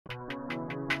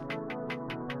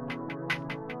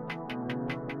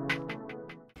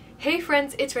Hey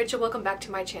friends, it's Rachel. Welcome back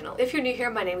to my channel. If you're new here,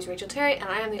 my name is Rachel Terry and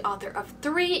I am the author of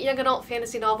 3 young adult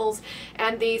fantasy novels,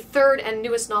 and the third and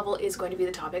newest novel is going to be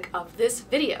the topic of this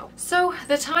video. So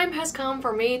the time has come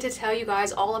for me to tell you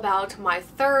guys all about my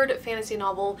third fantasy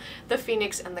novel, The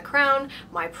Phoenix and the Crown.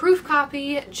 My proof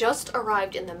copy just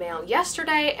arrived in the mail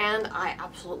yesterday and I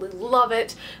absolutely love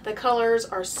it. The colors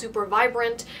are super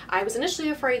vibrant. I was initially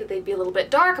afraid that they'd be a little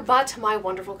bit dark, but my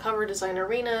wonderful cover designer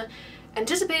Rena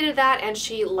anticipated that, and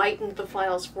she lightened the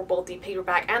files for both the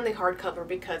paperback and the hardcover,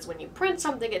 because when you print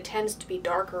something it tends to be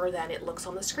darker than it looks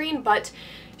on the screen, but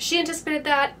she anticipated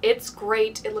that. It's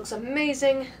great. It looks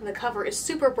amazing. The cover is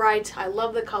super bright. I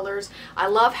love the colors. I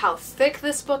love how thick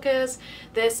this book is.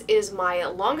 This is my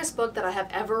longest book that I have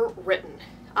ever written.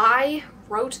 I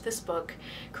wrote this book,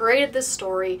 created this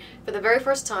story for the very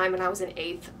first time when I was in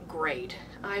 8th grade.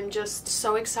 I'm just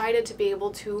so excited to be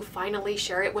able to finally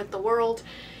share it with the world.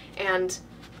 And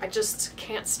I just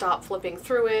can't stop flipping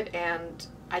through it, and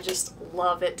I just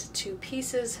love it to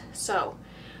pieces. So,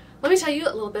 let me tell you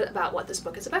a little bit about what this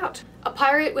book is about. A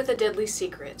pirate with a deadly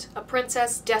secret, a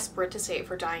princess desperate to save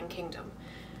her dying kingdom.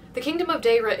 The kingdom of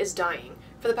Dayra is dying.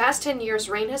 For the past 10 years,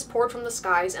 rain has poured from the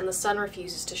skies and the sun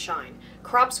refuses to shine.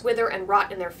 Crops wither and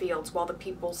rot in their fields while the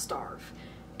people starve.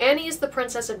 Annie is the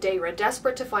princess of Dayra,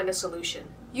 desperate to find a solution.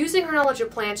 Using her knowledge of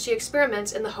plants, she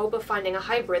experiments in the hope of finding a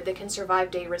hybrid that can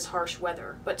survive Dayra's harsh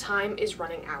weather, but time is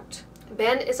running out.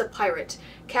 Ben is a pirate,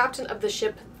 captain of the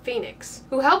ship Phoenix,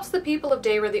 who helps the people of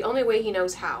Dayra the only way he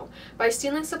knows how, by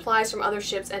stealing supplies from other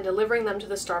ships and delivering them to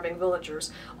the starving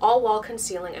villagers, all while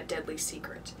concealing a deadly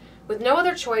secret. With no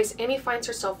other choice, Annie finds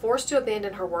herself forced to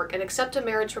abandon her work and accept a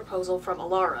marriage proposal from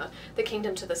Alara, the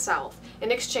kingdom to the south,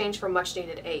 in exchange for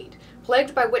much-needed aid.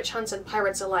 Plagued by witch hunts and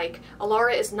pirates alike,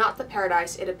 Alara is not the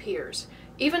paradise it appears.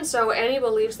 Even so, Annie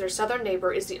believes their southern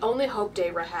neighbor is the only hope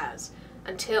Dayra has,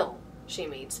 until she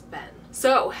meets Ben.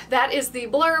 So, that is the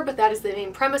blurb, that is the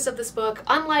main premise of this book.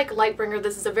 Unlike Lightbringer,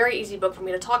 this is a very easy book for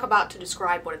me to talk about, to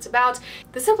describe what it's about.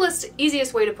 The simplest,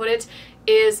 easiest way to put it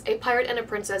is a pirate and a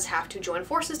princess have to join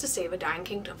forces to save a dying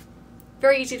kingdom.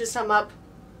 Very easy to sum up.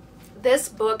 This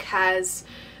book has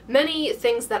many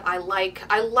things that I like.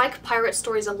 I like pirate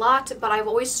stories a lot, but I've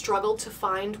always struggled to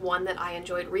find one that I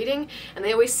enjoyed reading, and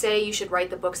they always say you should write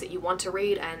the books that you want to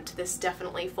read, and this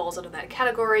definitely falls under that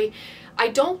category. I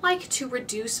don't like to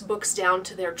reduce books down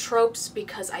to their tropes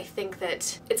because I think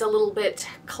that it's a little bit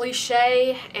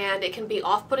cliche and it can be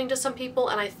off-putting to some people,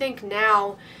 and I think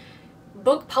now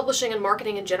book publishing and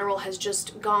marketing in general has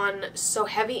just gone so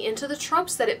heavy into the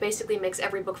tropes that it basically makes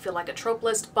every book feel like a trope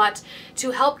list. But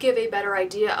to help give a better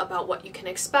idea about what you can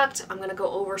expect, I'm going to go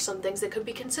over some things that could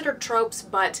be considered tropes,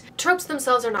 but tropes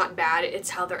themselves are not bad,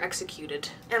 it's how they're executed.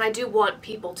 And I do want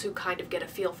people to kind of get a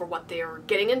feel for what they're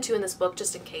getting into in this book,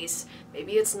 just in case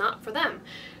maybe it's not for them.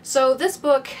 So this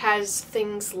book has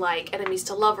things like enemies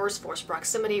to lovers, forced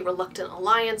proximity, reluctant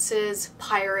alliances,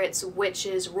 pirates,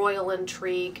 witches, royal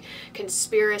intrigue,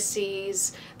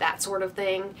 conspiracies, that sort of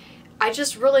thing. I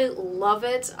just really love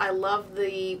it. I love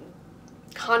the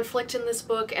conflict in this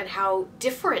book and how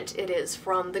different it is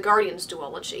from the Guardians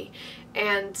Duology.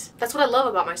 And that's what I love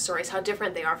about my stories, how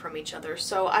different they are from each other.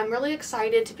 So I'm really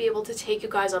excited to be able to take you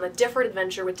guys on a different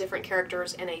adventure with different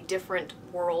characters in a different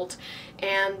world.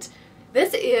 And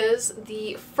this is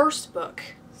the first book.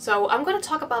 So I'm going to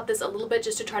talk about this a little bit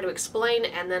just to try to explain,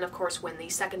 and then of course when the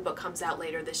second book comes out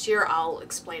later this year I'll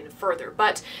explain it further.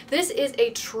 But this is a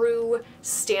true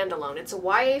standalone. It's a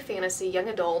YA fantasy, young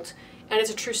adult, and it's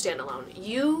a true standalone.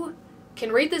 You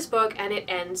can read this book and it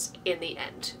ends in the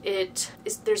end.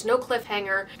 There's no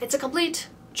cliffhanger. It's a complete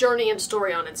journey and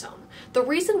story on its own. The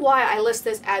reason why I list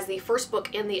this as the first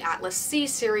book in the Atlas Sea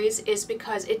series is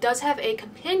because it does have a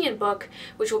companion book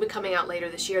which will be coming out later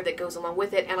this year that goes along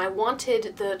with it, and I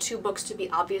wanted the two books to be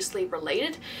obviously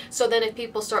related, so then if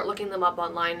people start looking them up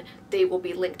online they will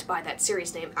be linked by that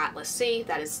series name, Atlas Sea.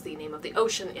 That is the name of the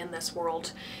ocean in this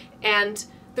world. And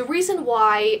the reason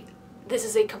why this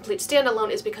is a complete standalone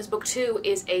is because book 2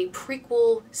 is a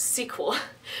prequel sequel.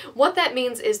 What that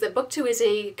means is that book 2 is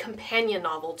a companion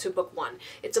novel to book 1.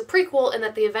 It's a prequel in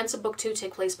that the events of book 2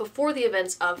 take place before the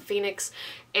events of Phoenix,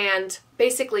 and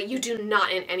basically you do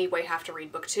not in any way have to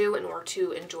read book 2 in order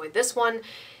to enjoy this one.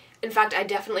 In fact, I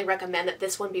definitely recommend that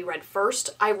this one be read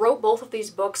first. I wrote both of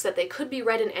these books that they could be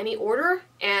read in any order,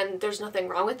 and there's nothing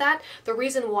wrong with that. The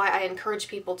reason why I encourage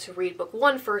people to read book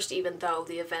 1 first, even though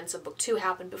the events of book 2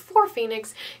 happened before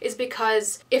Phoenix, is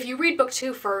because if you read book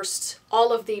 2 first,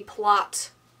 all of the plot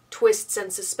twists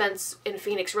and suspense in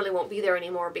Phoenix really won't be there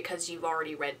anymore because you've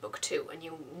already read book 2 and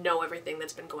you know everything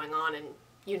that's been going on and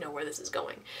you know where this is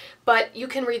going. But you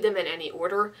can read them in any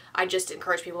order. I just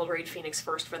encourage people to read Phoenix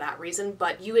first for that reason,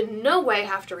 but you in no way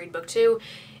have to read book 2.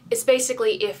 It's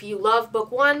basically if you love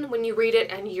book 1 when you read it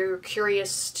and you're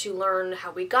curious to learn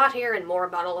how we got here and more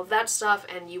about all of that stuff,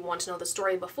 and you want to know the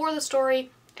story before the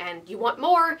story and you want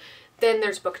more, then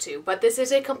there's book 2. But this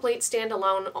is a complete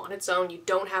standalone on its own. You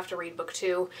don't have to read book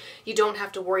 2. You don't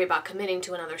have to worry about committing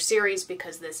to another series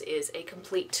because this is a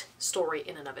complete story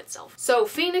in and of itself. So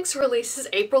Phoenix releases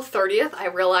April 30th. I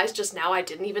realized just now I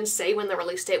didn't even say when the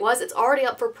release date was. It's already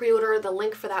up for pre-order. The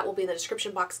link for that will be in the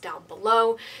description box down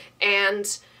below.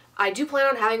 And I do plan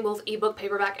on having both ebook,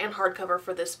 paperback, and hardcover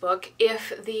for this book.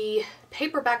 If the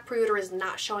paperback pre-order is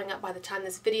not showing up by the time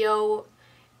this video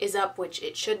is up, which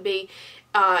it should be,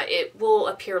 it will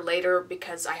appear later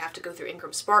because I have to go through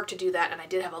Ingram Spark to do that, and I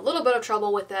did have a little bit of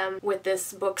trouble with them with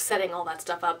this book setting all that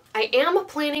stuff up. I am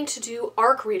planning to do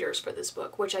ARC readers for this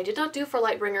book, which I did not do for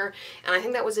Lightbringer, and I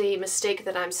think that was a mistake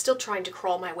that I'm still trying to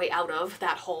crawl my way out of,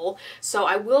 that hole. So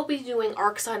I will be doing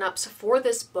ARC signups for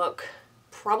this book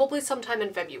probably sometime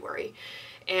in February,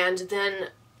 and then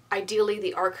ideally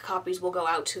the ARC copies will go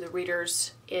out to the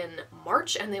readers in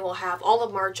March, and they will have all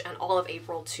of March and all of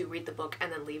April to read the book and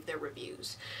then leave their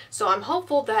reviews. So I'm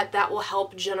hopeful that that will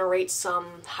help generate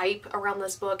some hype around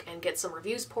this book and get some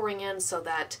reviews pouring in so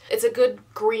that it's a good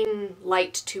green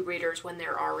light to readers when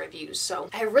there are reviews. So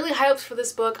I have really high hopes for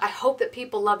this book. I hope that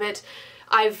people love it.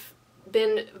 I've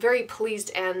been very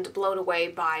pleased and blown away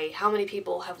by how many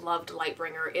people have loved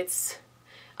Lightbringer. It's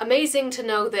amazing to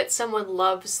know that someone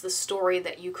loves the story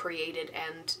that you created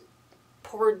and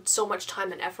poured so much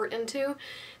time and effort into.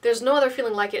 There's no other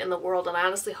feeling like it in the world, and I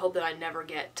honestly hope that I never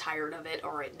get tired of it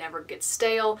or it never gets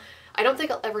stale. I don't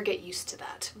think I'll ever get used to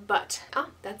that, but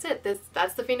that's it.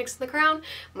 That's The Phoenix and the Crown,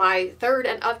 my third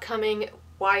and upcoming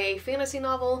YA fantasy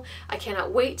novel. I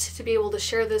cannot wait to be able to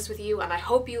share this with you, and I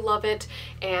hope you love it,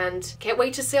 and can't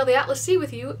wait to sail the Atlas Sea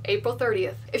with you April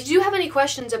 30th. If you do have any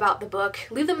questions about the book,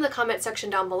 leave them in the comment section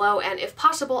down below, and if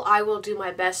possible, I will do my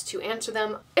best to answer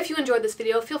them. If you enjoyed this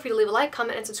video, feel free to leave a like,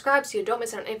 comment, and subscribe so you don't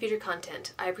miss out on any future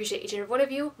content. I appreciate each and every one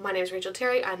of you. My name is Rachel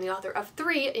Terry. I'm the author of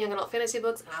 3 young adult fantasy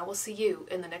books, and I will see you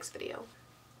in the next video.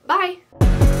 Bye!